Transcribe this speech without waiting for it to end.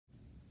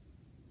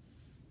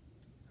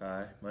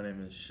Hi, my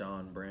name is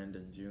Sean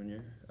Brandon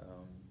Jr.,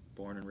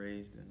 born and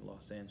raised in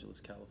Los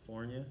Angeles,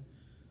 California.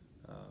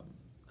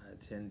 I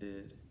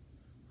attended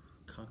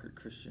Concord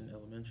Christian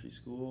Elementary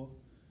School,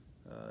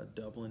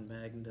 Dublin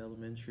Magnet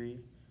Elementary,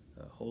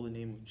 Holy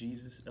Name of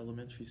Jesus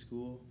Elementary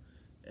School,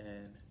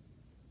 and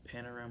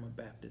Panorama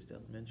Baptist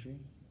Elementary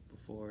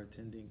before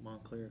attending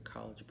Montclair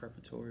College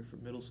Preparatory for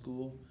middle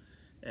school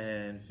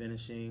and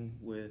finishing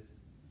with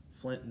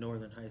Flint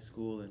Northern High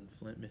School in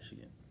Flint,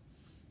 Michigan.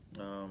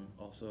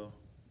 Also,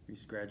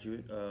 recent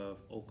graduate of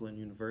Oakland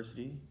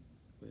University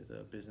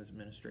with business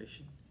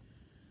administration.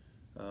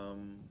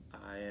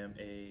 I am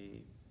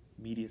a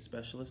media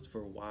specialist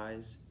for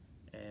Wise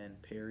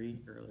and Perry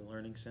Early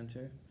Learning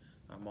Center.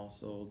 I'm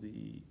also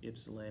the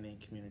Ypsilanti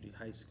Community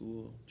High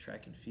School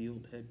track and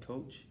field head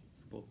coach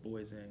for both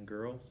boys and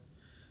girls.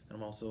 And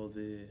I'm also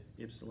the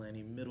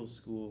Ypsilanti Middle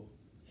School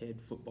head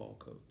football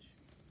coach.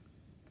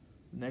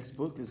 The next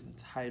book is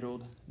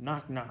entitled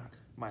Knock Knock,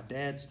 My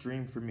Dad's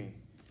Dream for Me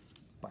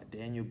by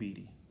Daniel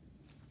Beatty.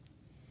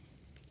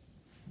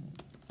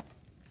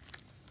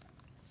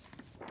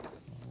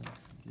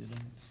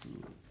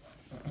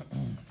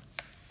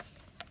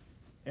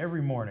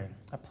 Every morning,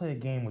 I play a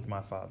game with my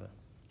father.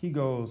 He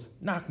goes,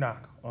 knock,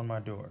 knock, on my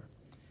door,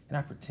 and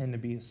I pretend to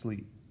be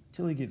asleep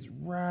till he gets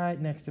right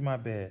next to my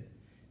bed.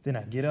 Then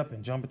I get up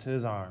and jump into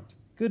his arms.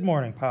 Good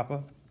morning,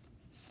 Papa.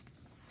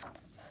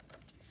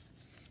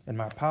 And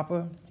my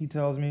papa, he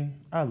tells me,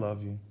 I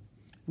love you.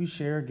 We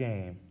share a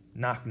game,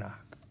 knock,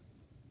 knock.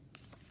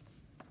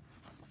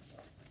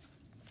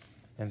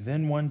 And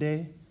then one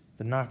day,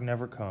 the knock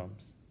never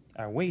comes.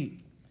 I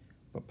wait,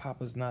 but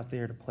Papa's not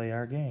there to play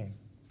our game.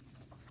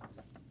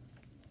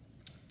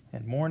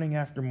 And morning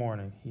after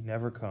morning, he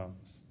never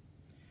comes.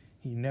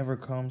 He never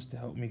comes to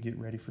help me get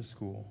ready for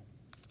school.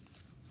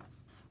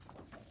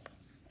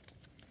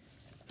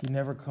 He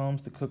never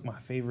comes to cook my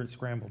favorite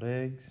scrambled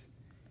eggs.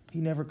 He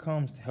never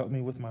comes to help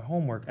me with my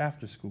homework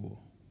after school.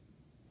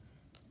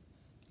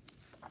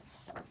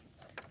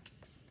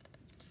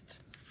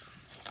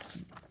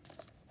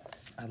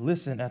 I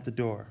listen at the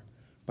door,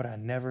 but I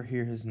never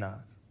hear his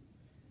knock.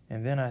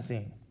 And then I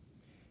think,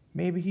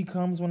 maybe he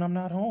comes when I'm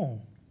not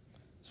home.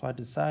 So I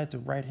decide to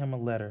write him a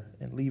letter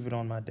and leave it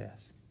on my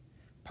desk.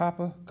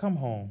 Papa, come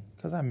home,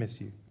 'cause I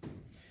miss you.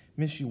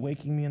 Miss you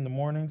waking me in the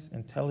mornings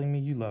and telling me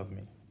you love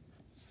me.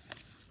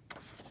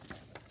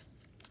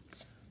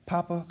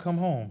 Papa, come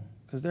home,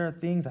 'cause there are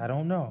things I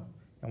don't know.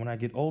 And when I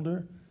get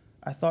older,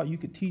 I thought you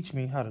could teach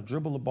me how to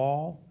dribble a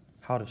ball,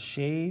 how to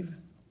shave,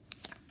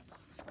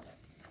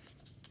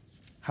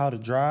 how to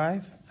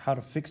drive, how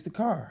to fix the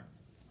car.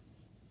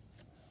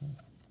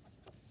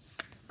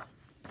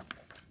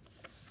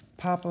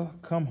 Papa,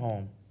 come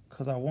home,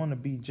 'cause I want to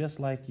be just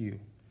like you,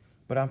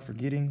 but I'm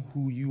forgetting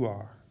who you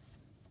are.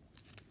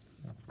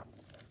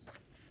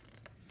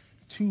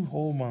 2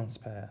 whole months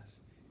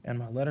pass, and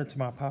my letter to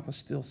my papa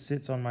still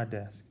sits on my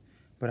desk,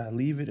 but I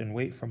leave it and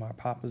wait for my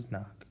papa's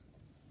knock.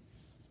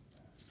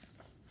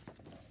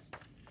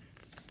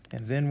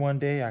 And then one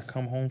day I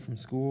come home from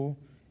school,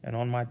 and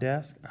on my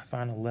desk I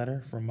find a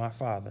letter from my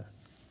father.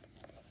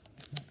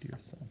 Dear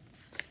son.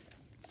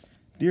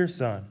 Dear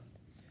son,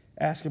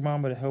 ask your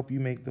mama to help you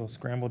make those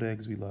scrambled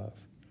eggs we love.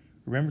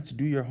 Remember to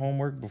do your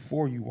homework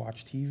before you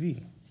watch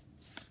TV.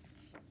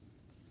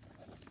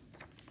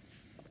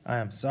 I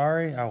am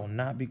sorry I will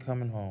not be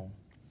coming home.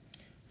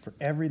 For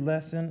every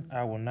lesson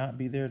I will not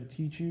be there to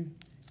teach you,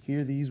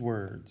 hear these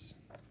words.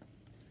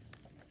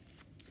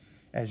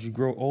 As you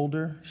grow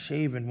older,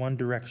 shave in one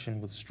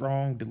direction with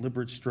strong,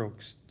 deliberate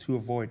strokes to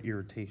avoid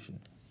irritation.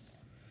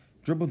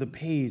 Dribble the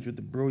page with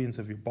the brilliance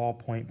of your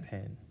ballpoint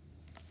pen.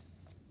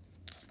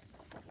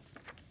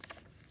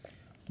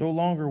 No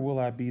longer will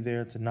I be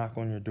there to knock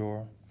on your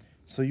door,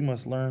 so you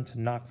must learn to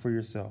knock for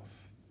yourself.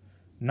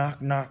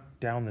 Knock, knock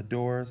down the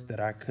doors that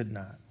I could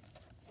not.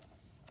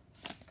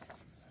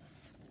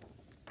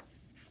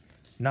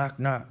 Knock,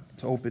 knock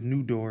to open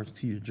new doors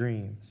to your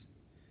dreams.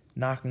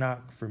 Knock,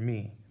 knock for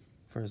me,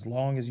 for as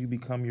long as you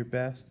become your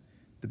best,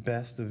 the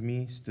best of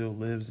me still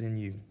lives in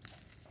you.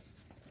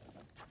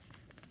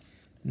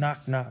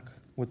 Knock, knock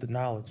with the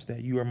knowledge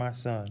that you are my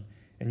son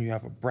and you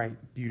have a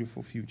bright,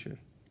 beautiful future.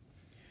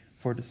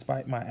 For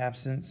despite my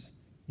absence,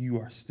 you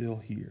are still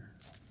here.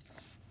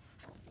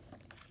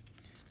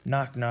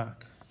 Knock,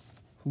 knock.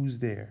 Who's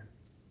there?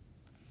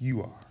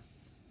 You are.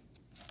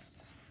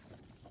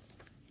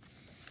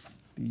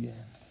 The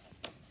end.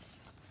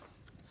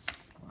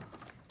 Wow.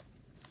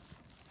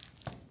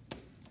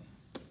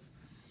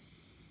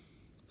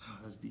 Oh,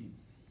 that's deep.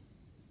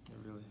 That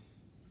really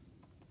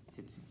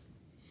hits you.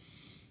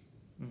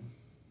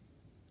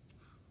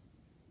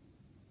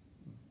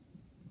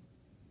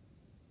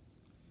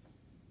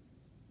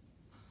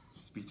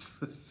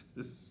 Speechless.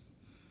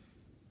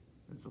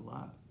 It's a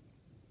lot,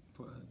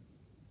 but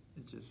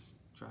it just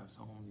drives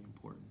home the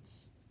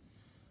importance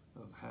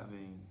of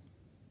having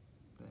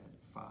that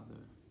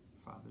father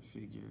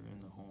figure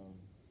in the home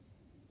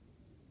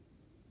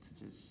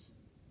to just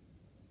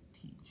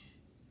teach.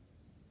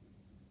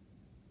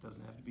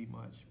 Doesn't have to be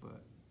much,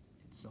 but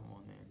it's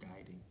someone there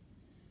guiding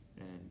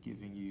and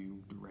giving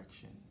you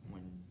direction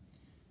when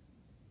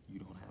you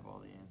don't have all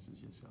the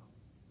answers yourself.